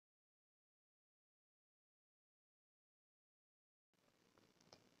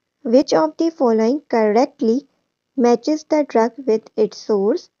Which of the following correctly matches the drug with its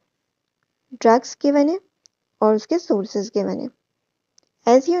source? Drugs given है और उसके sources given है.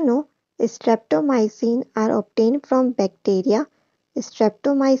 As you know, streptomycin are obtained from bacteria.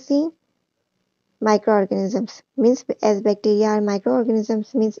 Streptomycin microorganisms means as bacteria are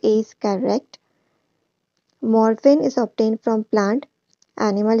microorganisms means A is correct. Morphine is obtained from plant.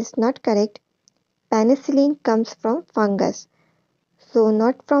 Animal is not correct. Penicillin comes from fungus. So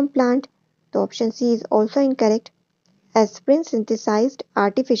not from plant. So option C is also incorrect. Aspirin synthesized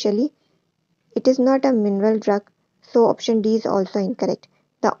artificially. It is not a mineral drug. So option D is also incorrect.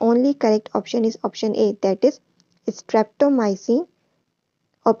 The only correct option is option A, that is streptomycin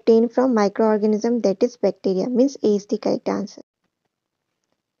obtained from microorganism, that is bacteria, means A is the correct answer.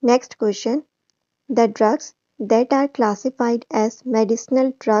 Next question. The drugs that are classified as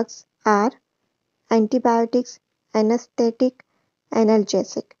medicinal drugs are antibiotics, anesthetic,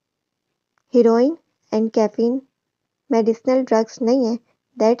 analgesic. Heroin and caffeine medicinal drugs नहीं है.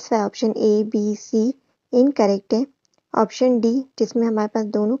 That's why option A, B, C incorrect है. Option D जिसमें हमारे पास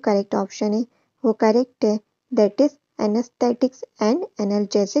दोनों correct option है वो correct है. That is anaesthetics and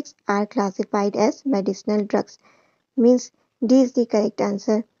analgesics are classified as medicinal drugs, means D is the correct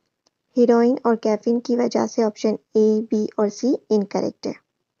answer. Heroine और कैफीन की वजह से ऑप्शन ए, बी और सी इनकरेक्ट है.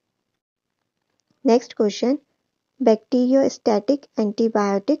 Next question. Bacteriostatic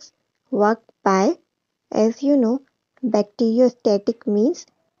antibiotics work by. As you know, bacteriostatic means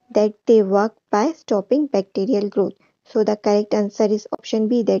that they work by stopping bacterial growth. So the correct answer is option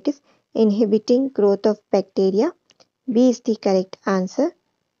B, that is inhibiting growth of bacteria. B is the correct answer.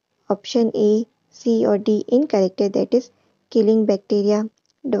 Option A, C or D incorrect, that is killing bacteria,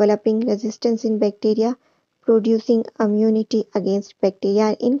 developing resistance in bacteria, producing immunity against bacteria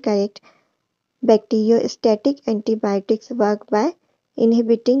are incorrect. Bacteriostatic antibiotics work by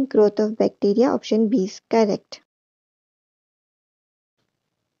inhibiting growth of bacteria. Option B is correct.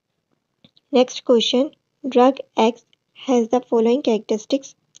 Next question. Drug X has the following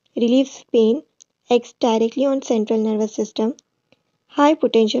characteristics: relieves pain, acts directly on central nervous system, high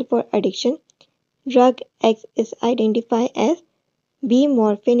potential for addiction. Drug X is identified as B.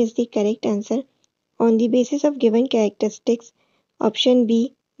 Morphine is the correct answer. On the basis of given characteristics, option B,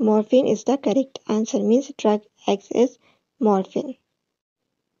 morphine is the correct answer, means drug X is morphine.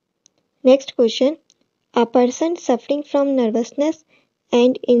 Next question. A person suffering from nervousness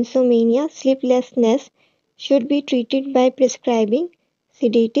and insomnia, sleeplessness, should be treated by prescribing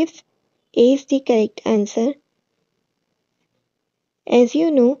sedatives. A is the correct answer. As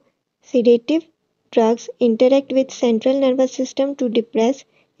you know, sedative drugs interact with central nervous system to depress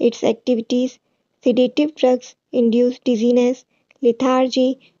its activities. Sedative drugs induce dizziness, lethargy,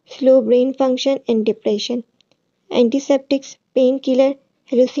 slow brain function and depression. Antiseptics, painkiller,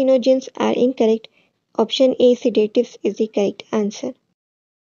 hallucinogens are incorrect. Option A, sedatives is the correct answer.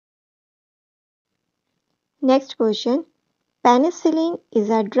 Next question. Penicillin is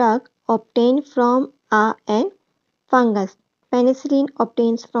a drug obtained from an fungus. Penicillin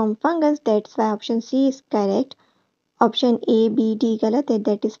obtains from fungus, that's why option C is correct. Option A, B, D गलत है,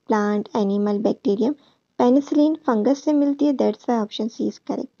 that is plant, animal, bacterium. Penicillin fungus से मिलती है, that's why option C is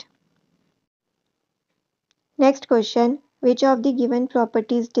correct. Next question. Which of the given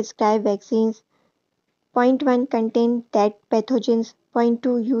properties describe vaccines? Point 1, contain dead pathogens. Point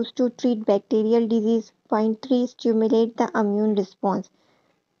 2, used to treat bacterial disease. Point 3, stimulate the immune response.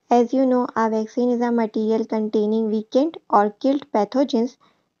 As you know, a vaccine is a material containing weakened or killed pathogens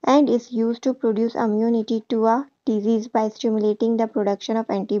and is used to produce immunity to a disease by stimulating the production of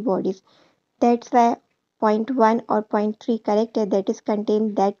antibodies. That's why point 1 or point 3 correct है, that is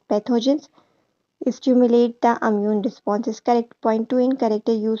contain dead pathogens. Stimulate the immune response is correct. Point 2 incorrect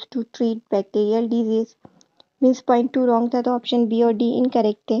है, used to treat bacterial disease. Means point 2 wrong था, तो option B और D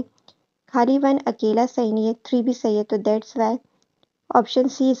incorrect है. खाली 1 अकेला सही नहीं है, 3 भी सही है, तो that's why option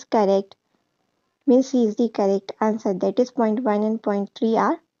C is correct, means C is the correct answer. That is point 1 and point 3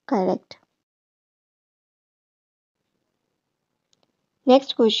 are correct.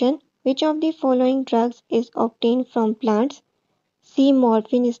 Next question. Which of the following drugs is obtained from plants? C,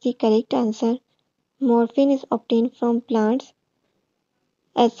 morphine is the correct answer. Morphine is obtained from plants.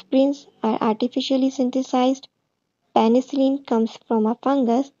 Aspirins are artificially synthesized. Penicillin comes from a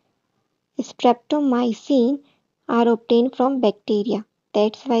fungus. Streptomycin are obtained from bacteria.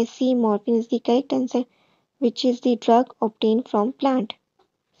 That's why C, morphine is the correct answer, which is the drug obtained from plant.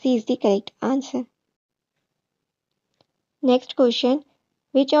 C is the correct answer. Next question.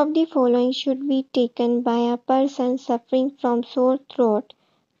 Which of the following should be taken by a person suffering from sore throat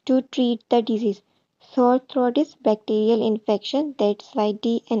to treat the disease? Sore throat is bacterial infection. That's why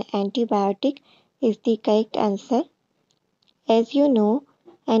D, an antibiotic, is the correct answer. As you know,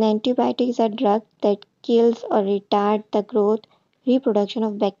 an antibiotic is a drug that kills or retards the growth, reproduction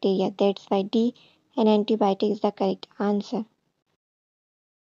of bacteria. That's why D, an antibiotic, is the correct answer.